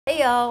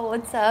Hey y'all,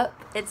 what's up?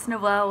 It's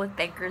Noelle with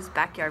Baker's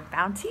Backyard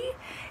Bounty,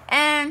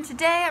 and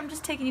today I'm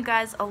just taking you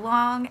guys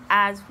along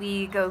as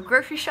we go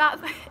grocery shop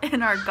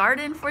in our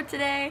garden for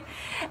today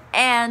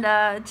and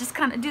just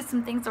kind of do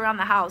some things around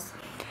the house.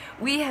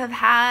 We have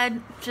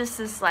had just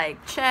this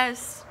like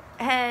chest,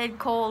 head,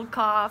 cold,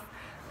 cough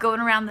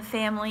going around the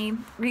family.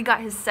 We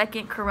got his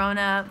second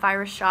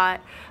coronavirus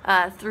shot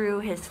through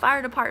his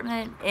fire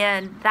department,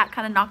 and that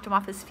kind of knocked him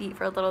off his feet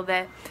for a little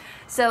bit.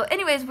 So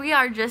anyways, we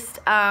are just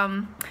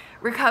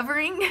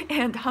recovering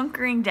and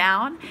hunkering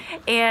down,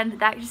 and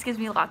that just gives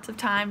me lots of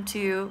time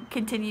to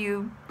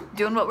continue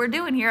doing what we're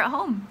doing here at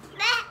home.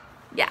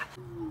 Yeah.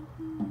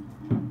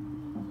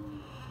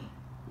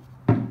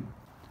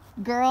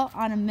 Girl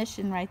on a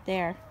mission right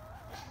there.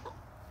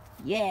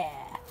 Yeah.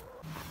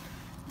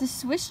 The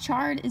Swiss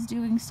chard is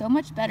doing so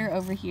much better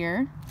over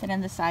here than in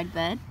the side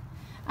bed.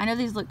 I know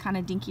these look kind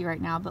of dinky right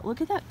now, but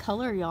look at that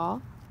color,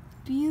 y'all.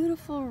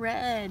 Beautiful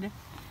red.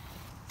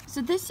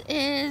 So this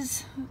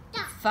is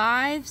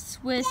 5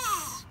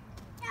 Swiss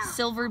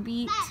silver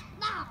beet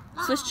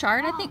Swiss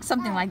chard, I think,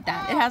 something like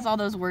that. It has all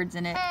those words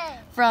in it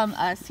from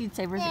Seed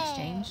Savers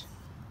Exchange.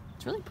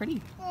 It's really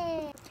pretty.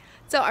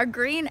 So our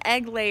green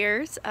egg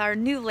layers, our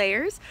new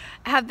layers,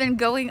 have been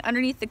going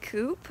underneath the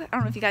coop. I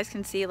don't know if you guys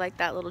can see like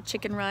that little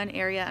chicken run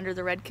area under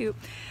the red coop,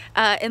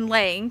 and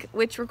laying,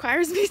 which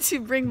requires me to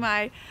bring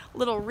my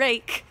little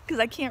rake because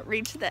I can't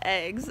reach the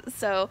eggs.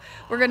 So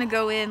we're gonna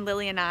go in,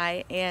 Lily and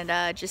I,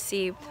 and just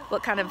see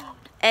what kind of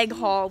egg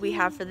haul we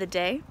have for the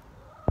day.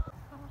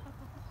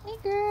 Hey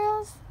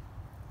girls.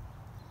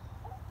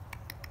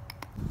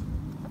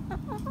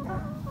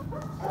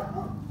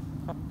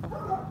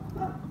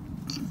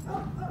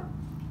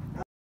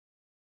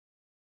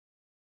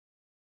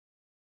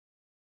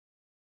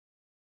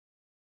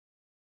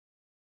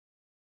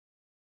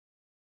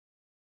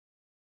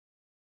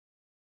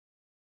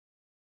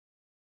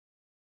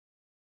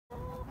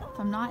 If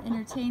I'm not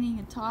entertaining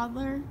a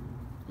toddler,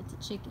 it's a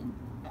chicken.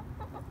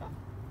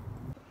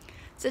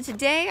 So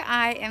today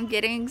I am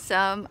getting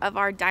some of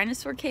our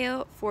dinosaur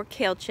kale for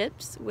kale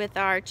chips with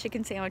our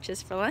chicken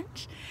sandwiches for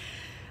lunch.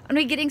 I'm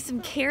gonna be getting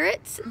some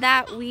carrots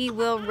that we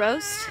will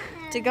roast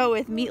to go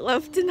with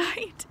meatloaf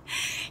tonight.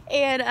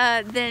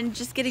 And then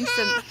just getting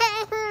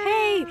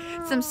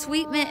some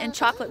sweet mint and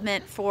chocolate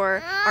mint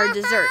for our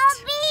dessert.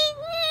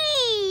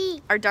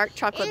 Our dark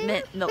chocolate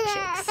mint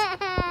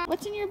milkshakes.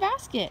 What's in your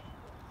basket?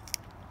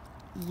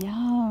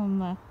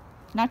 Yum.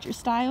 Not your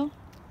style?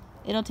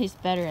 It'll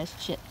taste better as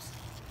chips.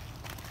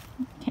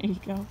 There you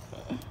go.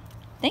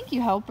 Thank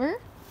you,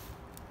 helper.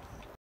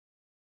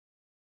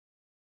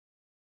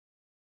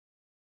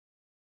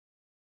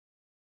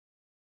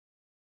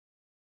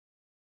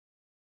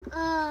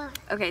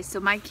 Okay, so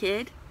my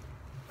kid,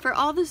 for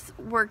all this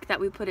work that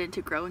we put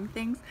into growing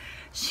things,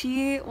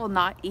 she will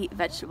not eat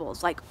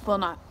vegetables. Like, will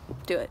not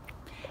do it.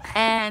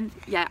 And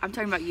yeah, I'm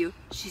talking about you.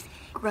 She's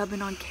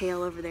grubbing on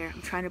kale over there.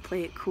 I'm trying to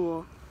play it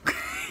cool.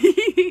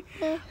 Ooh,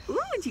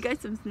 you guys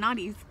some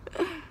snotties.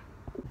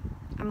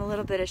 I'm a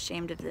little bit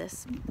ashamed of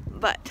this,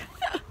 but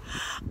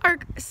our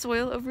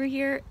soil over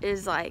here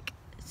is like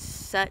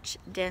such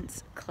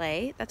dense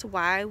clay. That's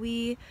why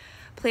we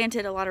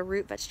planted a lot of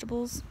root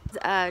vegetables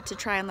to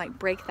try and like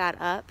break that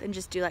up and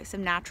just do like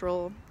some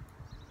natural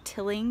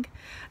tilling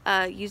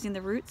using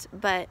the roots.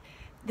 But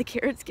the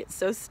carrots get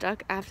so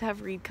stuck, I have to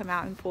have Reed come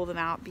out and pull them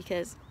out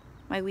because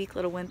my weak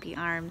little wimpy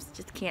arms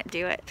just can't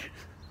do it.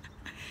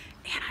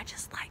 And I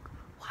just like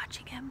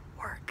watching him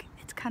work.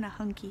 It's kind of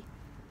hunky.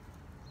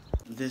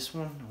 This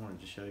one I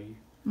wanted to show you.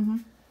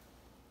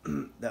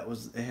 That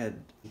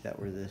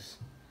were this.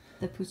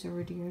 The Pusa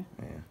Rodira.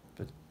 Yeah,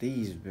 but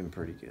these have been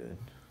pretty good.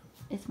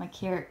 It's my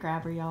carrot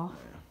grabber, y'all.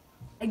 Yeah.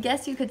 I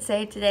guess you could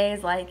say today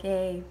is like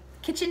a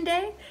kitchen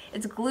day.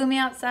 It's gloomy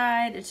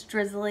outside, it's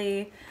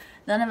drizzly.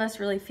 None of us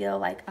really feel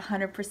like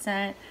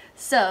 100%.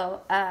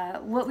 So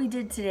what we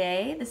did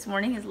today, this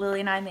morning, is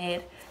Lily and I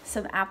made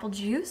some apple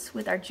juice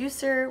with our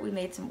juicer. We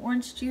made some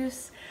orange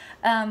juice.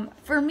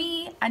 For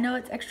me, I know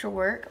it's extra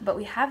work, but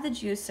we have the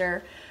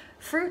juicer.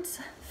 Fruit's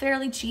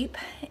fairly cheap,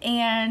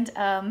 and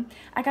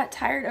I got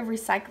tired of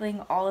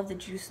recycling all of the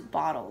juice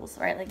bottles,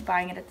 right? Like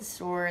buying it at the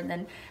store and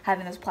then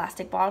having those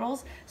plastic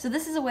bottles. So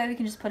this is a way we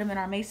can just put them in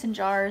our mason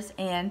jars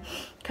and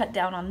cut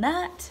down on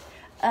that.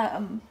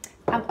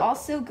 I'm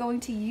also going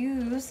to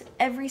use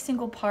every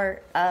single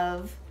part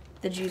of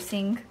the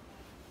juicing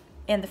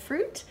and the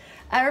fruit.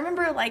 I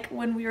remember like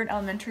when we were in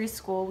elementary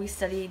school, we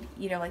studied,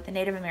 you know, like the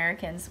Native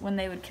Americans, when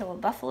they would kill a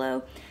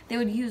buffalo, they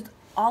would use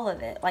all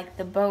of it, like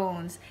the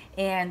bones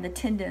and the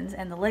tendons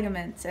and the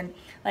ligaments, and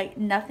like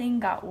nothing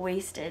got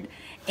wasted.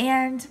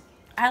 And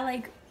I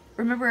like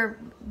remember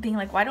being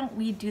like, why don't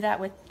we do that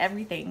with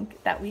everything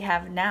that we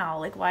have now?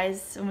 Like, why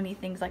is so many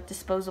things like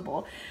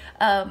disposable?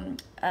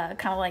 Kind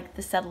of like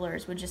the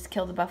settlers would just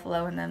kill the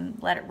buffalo and then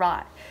let it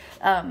rot,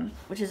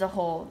 which is a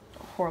whole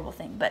horrible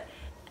thing. But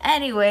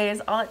anyways,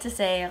 all that to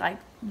say, like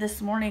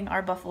this morning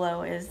our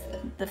buffalo is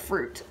the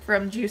fruit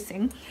from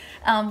juicing.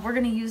 We're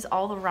gonna use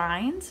all the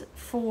rinds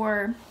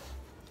from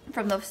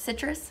the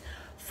citrus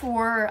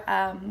for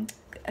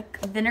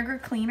a vinegar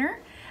cleaner,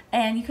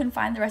 and you can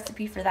find the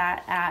recipe for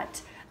that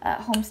at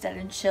Homestead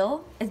and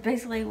Chill. It's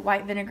basically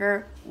white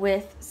vinegar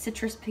with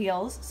citrus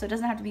peels, so it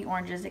doesn't have to be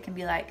oranges. It can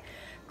be like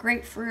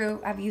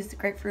grapefruit. I've used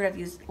grapefruit, I've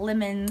used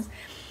lemons.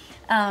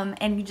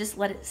 And you just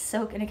let it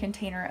soak in a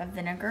container of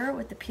vinegar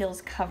with the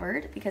peels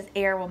covered, because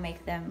air will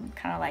make them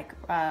kind of like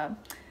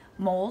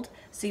mold.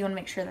 So you want to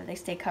make sure that they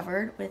stay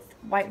covered with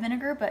white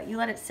vinegar, but you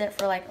let it sit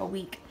for like a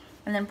week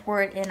and then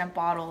pour it in a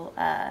bottle,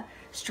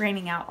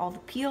 straining out all the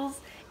peels,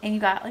 and you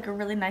got like a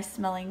really nice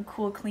smelling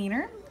cool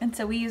cleaner. And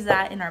so we use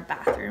that in our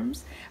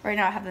bathrooms. Right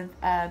now I have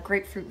a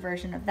grapefruit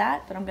version of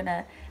that, but I'm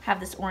gonna have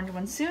this orange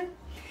one soon.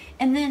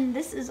 And then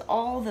this is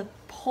all the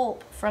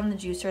pulp from the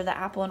juicer, the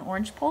apple and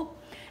orange pulp.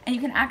 And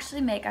you can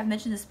actually make, I've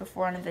mentioned this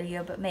before on a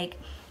video, but make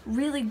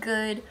really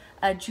good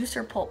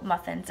juicer pulp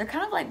muffins. They're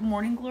kind of like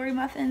Morning Glory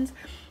muffins.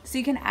 So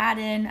you can add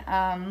in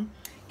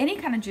any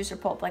kind of juicer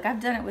pulp. Like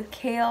I've done it with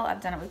kale,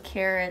 I've done it with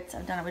carrots,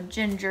 I've done it with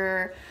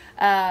ginger,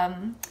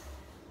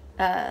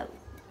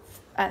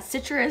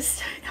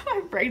 citrus.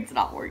 My brain's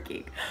not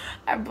working.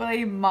 I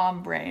blame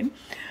mom brain.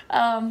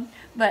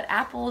 But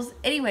apples,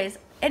 anyways,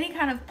 any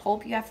kind of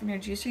pulp you have from your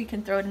juicer, you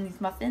can throw it in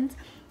these muffins.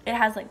 It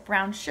has like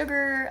brown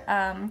sugar,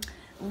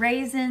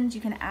 raisins,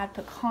 you can add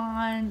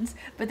pecans,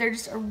 but they're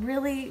just a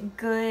really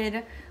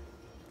good,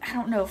 I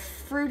don't know,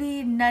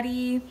 fruity,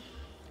 nutty,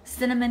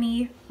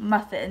 cinnamony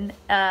muffin.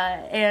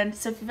 And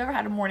so if you've ever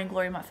had a Morning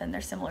Glory muffin,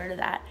 they're similar to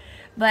that.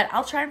 But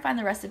I'll try and find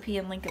the recipe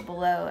and link it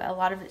below. A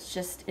lot of it's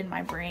just in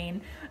my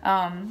brain,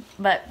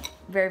 but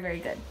very, very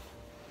good.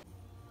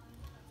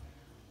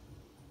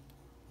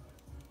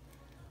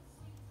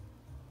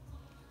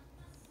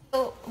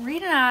 So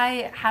Reed and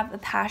I have a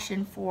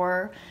passion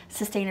for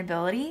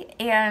sustainability,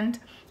 and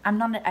I'm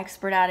not an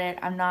expert at it,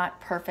 I'm not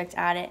perfect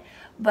at it,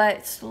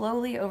 but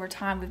slowly over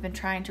time we've been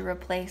trying to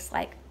replace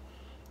like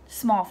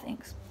small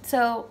things.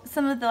 So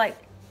some of the like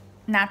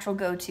natural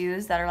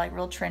go-tos that are like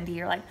real trendy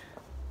are like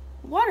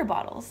water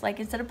bottles. Like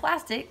instead of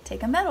plastic,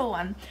 take a metal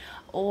one.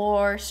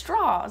 Or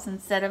straws,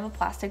 instead of a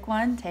plastic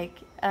one,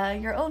 take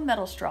your own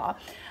metal straw.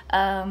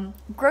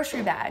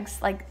 Grocery bags,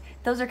 like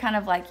those are kind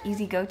of like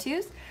easy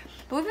go-tos.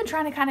 But we've been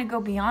trying to kind of go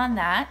beyond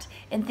that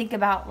and think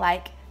about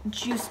like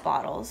juice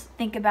bottles.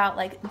 Think about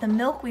like the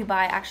milk we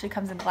buy actually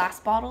comes in glass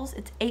bottles.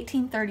 It's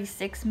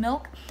 1836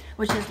 milk,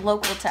 which is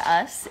local to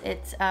us.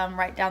 It's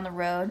right down the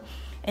road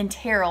in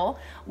Terrell,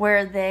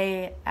 where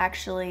they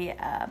actually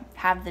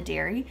have the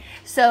dairy.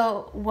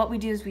 So what we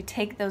do is we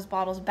take those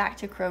bottles back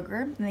to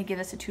Kroger, and they give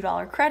us a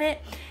 $2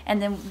 credit,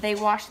 and then they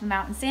wash them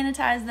out and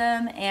sanitize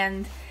them.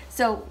 And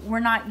so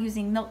we're not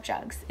using milk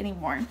jugs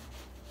anymore.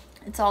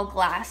 It's all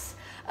glass.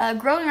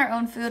 Growing our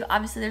own food,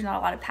 obviously there's not a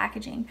lot of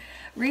packaging.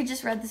 Reed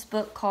just read this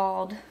book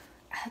called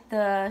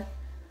what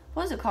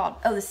was it called?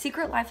 Oh, The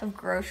Secret Life of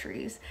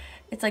Groceries.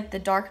 It's like the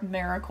dark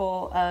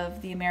miracle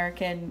of the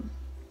American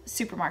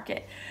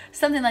supermarket,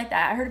 something like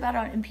that. I heard about it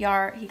on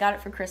NPR. He got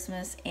it for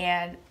Christmas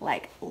and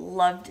like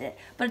loved it.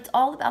 But it's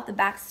all about the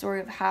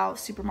backstory of how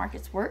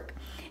supermarkets work,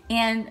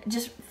 and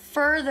just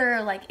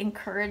further like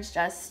encouraged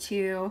us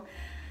to,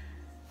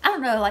 I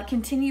don't know, like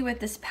continue with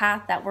this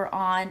path that we're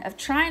on of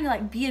trying to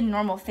like be a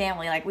normal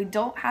family. Like we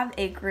don't have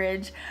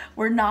acreage.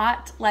 We're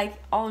not like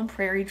all in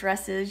prairie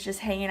dresses, just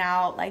hanging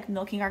out, like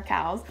milking our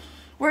cows.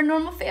 We're a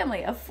normal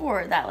family of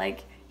 4 that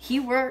like he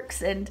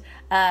works and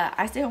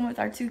I stay home with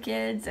our 2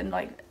 kids and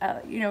like,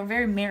 you know,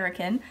 very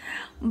American.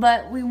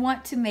 But we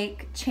want to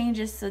make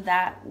changes so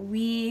that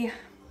we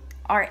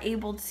are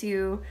able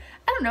to,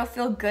 I don't know,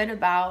 feel good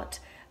about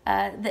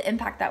the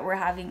impact that we're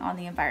having on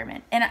the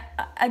environment. And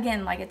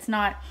again, like it's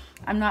not,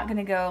 I'm not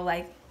gonna go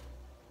like,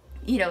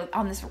 you know,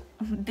 on this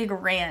big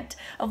rant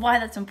of why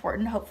that's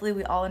important. Hopefully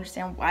we all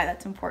understand why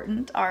that's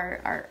important.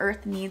 Our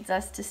earth needs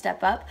us to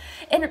step up,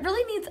 and it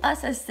really needs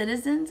us as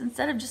citizens,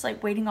 instead of just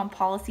like waiting on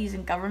policies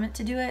and government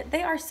to do it.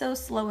 They are so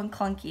slow and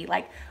clunky.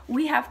 Like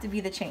we have to be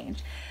the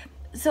change.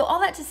 So all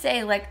that to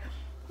say, like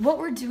what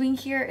we're doing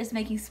here is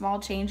making small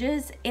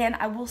changes. And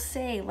I will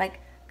say, like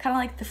kind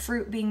of like the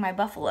fruit being my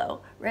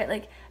buffalo, right?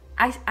 Like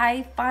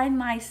I find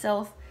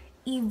myself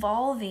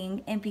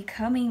evolving and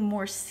becoming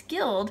more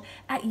skilled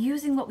at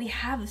using what we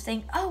have, of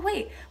saying, oh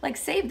wait, like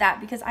save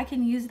that because I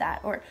can use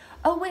that. Or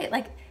oh wait,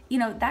 like, you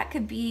know, that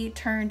could be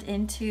turned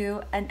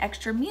into an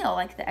extra meal,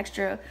 like the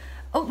extra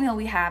oatmeal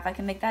we have, I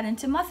can make that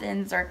into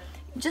muffins, or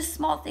just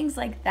small things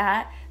like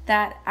that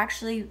that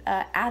actually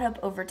add up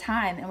over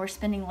time. And we're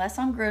spending less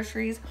on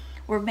groceries,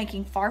 we're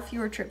making far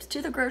fewer trips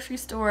to the grocery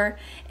store,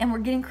 and we're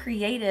getting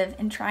creative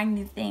and trying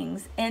new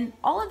things. And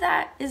all of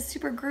that is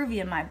super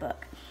groovy in my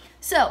book.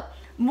 So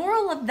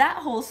moral of that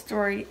whole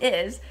story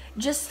is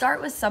just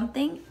start with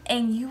something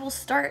and you will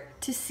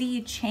start to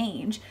see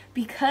change,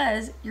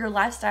 because your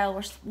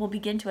lifestyle will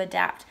begin to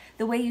adapt.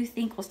 The way you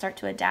think will start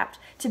to adapt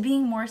to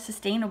being more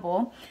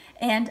sustainable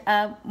and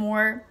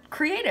more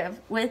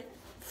creative with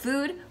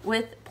food,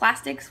 with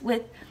plastics,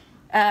 with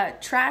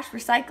trash,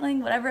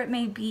 recycling, whatever it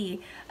may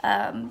be.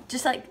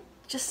 Just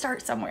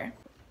start somewhere.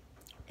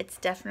 It's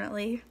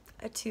definitely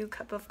a 2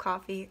 cup of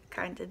coffee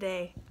kind of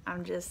day.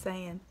 I'm just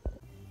saying.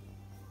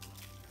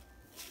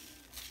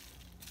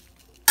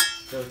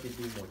 So it could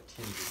be more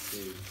tender too,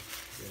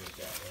 doing it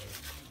that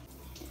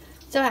way.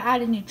 So I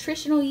added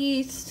nutritional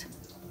yeast,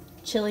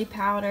 chili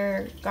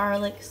powder,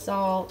 garlic,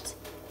 salt,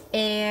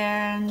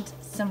 and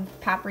some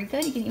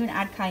paprika. You can even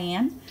add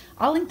cayenne.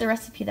 I'll link the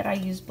recipe that I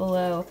use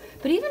below.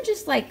 But even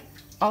just like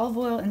olive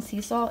oil and sea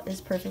salt is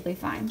perfectly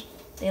fine.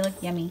 They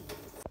look yummy.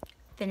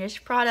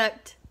 Finished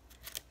product.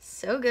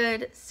 So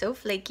good, so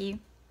flaky.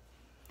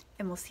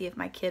 And we'll see if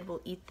my kid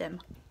will eat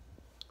them.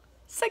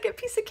 Second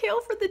piece of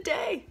kale for the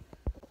day.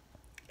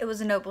 It was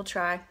a noble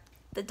try.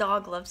 The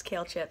dog loves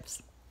kale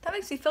chips. That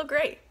makes me feel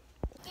great.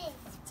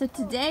 So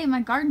today my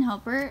garden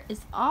helper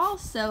is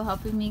also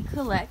helping me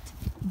collect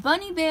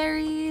bunny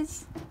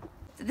berries.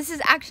 So this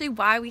is actually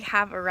why we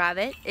have a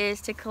rabbit,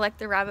 is to collect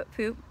the rabbit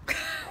poop.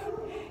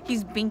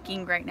 He's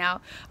binking right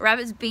now.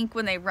 Rabbits bink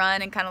when they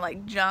run and kind of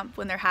like jump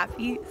when they're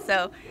happy,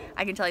 so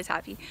I can tell he's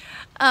happy.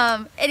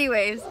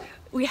 Anyways,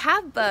 we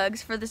have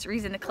bugs for this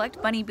reason, to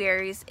collect bunny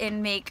berries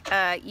and make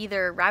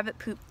either rabbit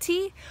poop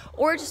tea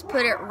or just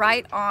put it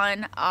right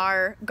on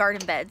our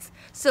garden beds.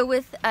 So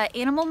with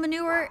animal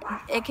manure,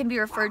 it can be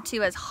referred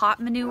to as hot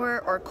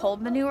manure or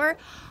cold manure.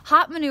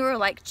 Hot manure,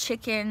 like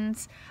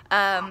chickens,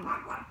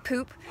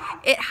 poop,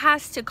 it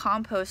has to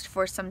compost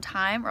for some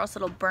time or else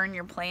it'll burn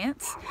your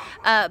plants.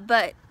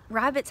 But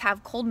rabbits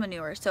have cold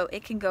manure, so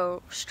it can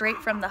go straight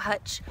from the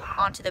hutch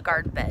onto the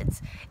garden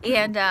beds.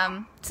 And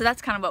so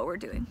that's kind of what we're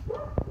doing.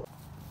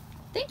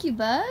 Thank you,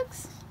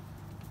 bugs,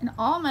 and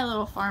all my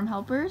little farm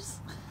helpers.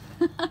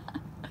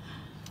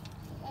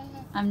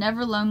 I'm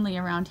never lonely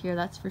around here,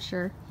 that's for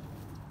sure.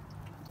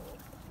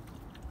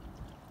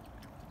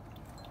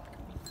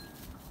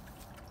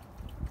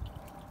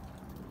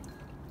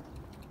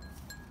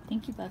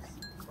 Thank you, bugs.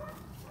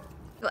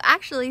 Well,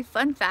 actually,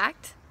 fun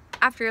fact,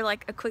 after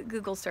like a quick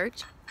Google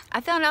search,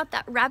 I found out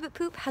that rabbit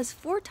poop has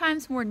 4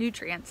 times more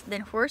nutrients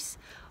than horse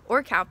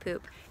or cow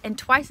poop and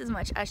twice as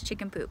much as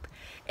chicken poop.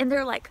 And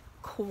they're like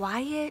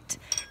quiet,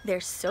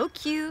 they're so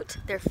cute,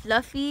 they're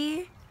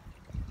fluffy.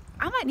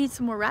 I might need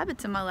some more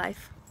rabbits in my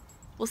life.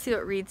 We'll see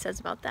what Reed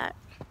says about that.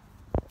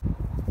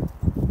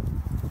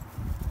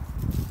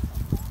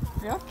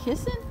 Are y'all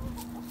kissing?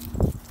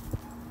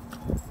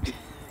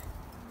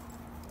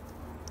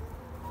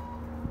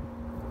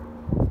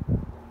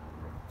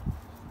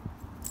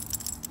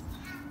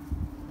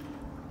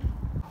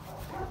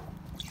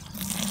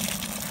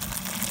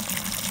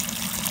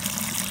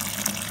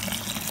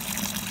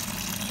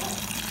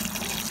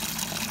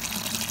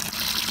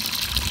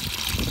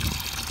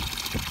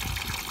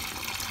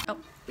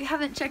 We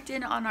haven't checked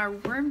in on our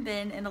worm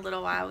bin in a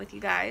little while with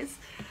you guys.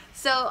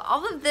 So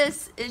all of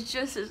this is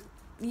just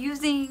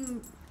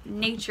using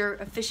nature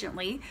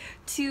efficiently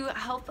to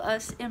help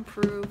us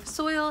improve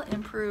soil,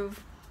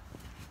 improve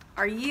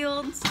our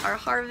yields, our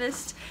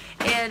harvest,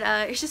 and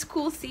it's just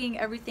cool seeing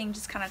everything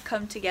just kind of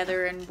come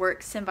together and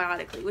work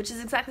symbiotically, which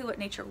is exactly what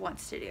nature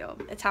wants to do.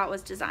 It's how it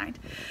was designed.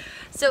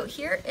 So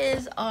here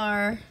is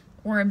our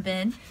worm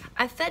bin.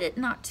 I fed it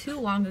not too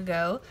long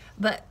ago,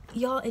 but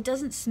y'all, it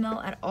doesn't smell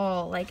at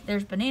all. Like,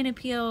 there's banana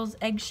peels,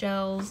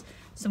 eggshells,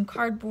 some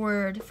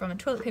cardboard from a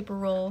toilet paper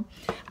roll.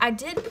 I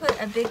did put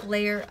a big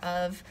layer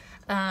of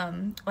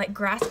like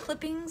grass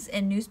clippings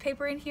and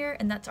newspaper in here,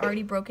 and that's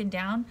already broken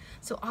down.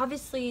 So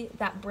obviously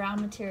that brown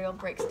material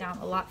breaks down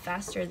a lot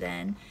faster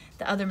than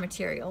the other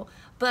material.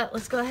 But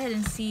let's go ahead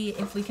and see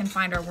if we can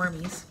find our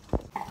wormies.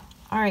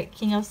 All right,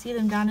 can y'all see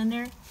them down in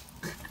there?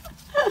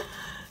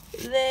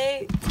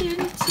 They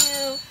tend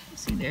to,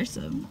 see, there's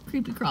some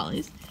creepy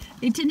crawlies.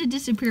 They tend to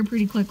disappear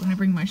pretty quick when I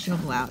bring my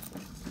shovel out.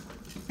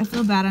 I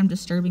feel bad I'm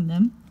disturbing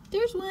them.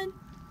 There's one.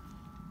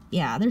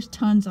 Yeah, there's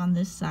tons on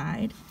this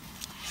side.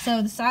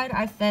 So the side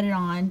I fed it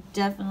on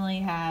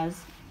definitely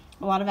has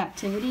a lot of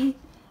activity.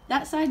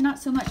 That side, not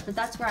so much, but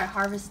that's where I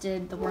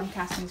harvested the worm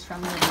castings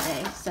from the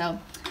other day. So,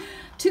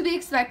 to be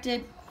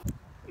expected.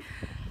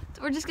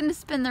 So we're just gonna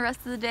spend the rest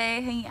of the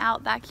day hanging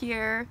out back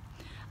here.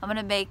 I'm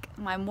gonna make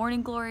my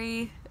morning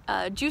glory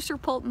juicer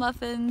pulp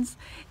muffins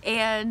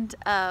and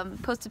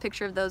post a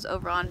picture of those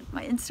over on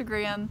my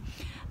Instagram.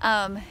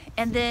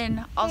 And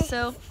then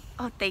also,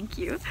 oh, thank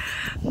you,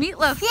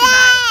 meatloaf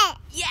tonight.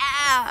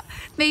 Yeah!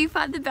 May you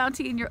find the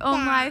bounty in your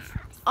own life,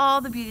 all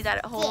the beauty that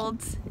it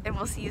holds, and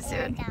we'll see you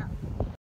soon.